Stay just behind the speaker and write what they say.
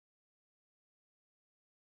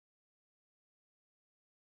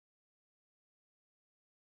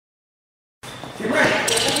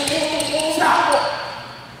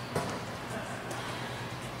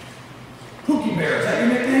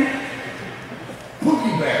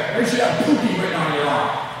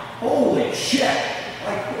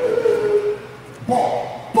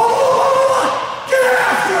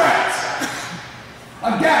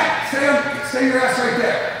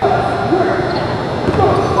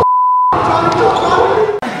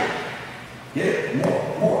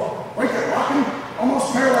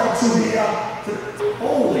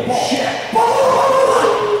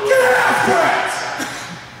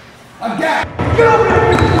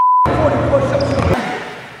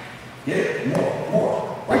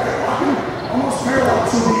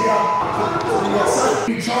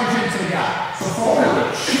We charge into the guy. So fall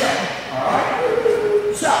down. Shit.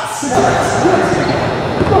 Alright? Stop. Sit down.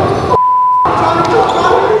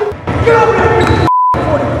 Get over here!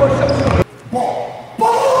 40 push-ups. Ball.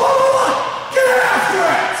 Ball! Get after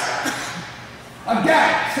it!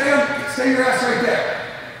 Again. Stay your ass right there.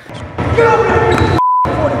 Get over here!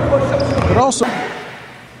 40 push-ups. But also...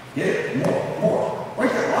 Get it. More.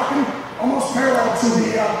 Right there. Rocking. Almost parallel to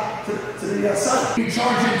the side. You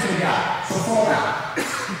charge into the guy. So fall down.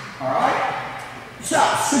 Alright?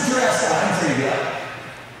 Stop. Sit your ass down until you get up.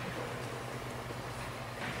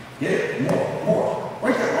 Get it? More.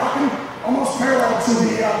 Right there. Rocking. Almost parallel to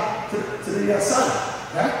the side.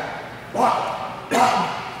 Okay? Lock.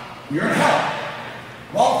 You're in hell.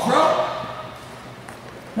 Wall throw.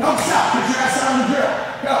 No, stop. Get your ass out of the drill.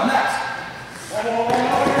 Go, next.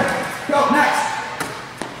 Go, next.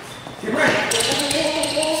 Get ready.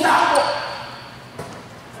 Stop.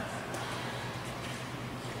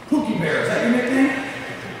 Pookie Bear, is that your nickname?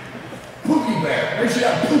 Pookie Bear. They should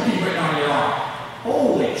have Pookie written on your arm.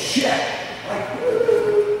 Holy shit. Like,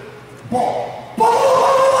 ball.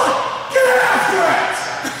 Get after it!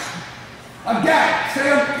 Again.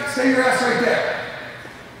 Stay your ass right there.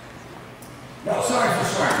 No, sorry for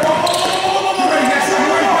swearing. Get ready, next time.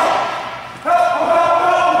 Get ready, go.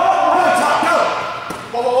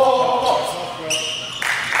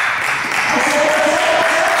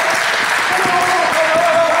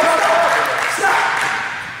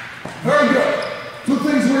 Very good. Two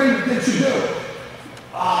things that you do.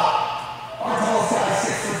 Our tall size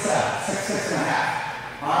 6'7",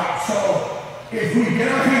 6'6.5". Alright, so if we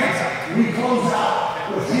get our hands up, we close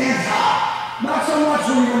out with hands high. Not so much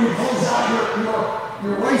when we close out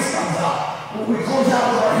your waist comes up, but we close out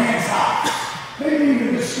with our hands high. Maybe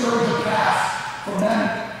even discourage a pass from them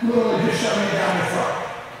literally just shoving it down your throat.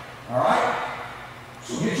 Alright?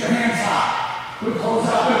 So get your hands high. We close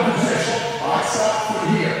out in position. Alright, stop foot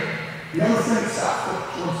here. The other thing, stop foot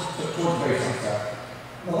towards baseline step.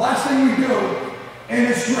 The last thing we do in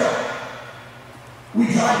this drill, we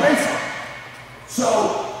drive baseline. So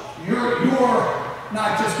you're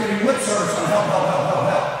not just getting lip service on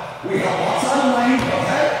help. We help outside the lane, go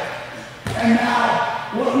ahead. And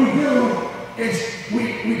now what we do is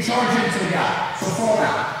we charge into the guy. So fall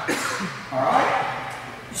down. Alright?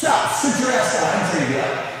 Stop. Sit your ass down until you get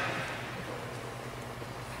up.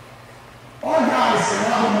 Our guys in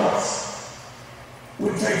Level North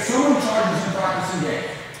would take so many charges in practice and game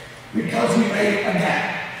because we made it again.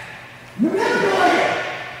 Manipulate it.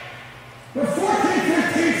 They're 14,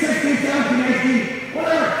 15, 16, 17, 18,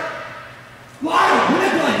 whatever. Lie,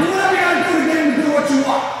 manipulate, do whatever you gotta do to get them to do what you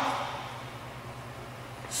want.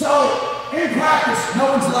 So, in practice, no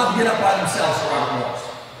one's allowed to get up by themselves for Robert Morris.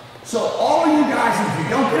 So, all of you guys, if you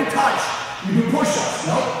don't get a touch, you do push-ups.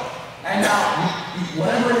 Nope. And now,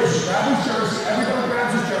 whatever it is, you grab his jersey, everybody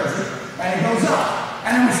grabs his jersey, and he goes up.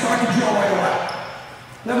 And then we start the drill right away.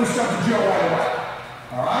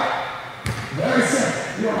 Alright? Very simple.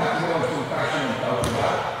 You don't have to go into a professional coach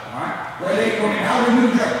about it. Alright? Ready? How do we do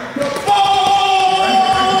the drill?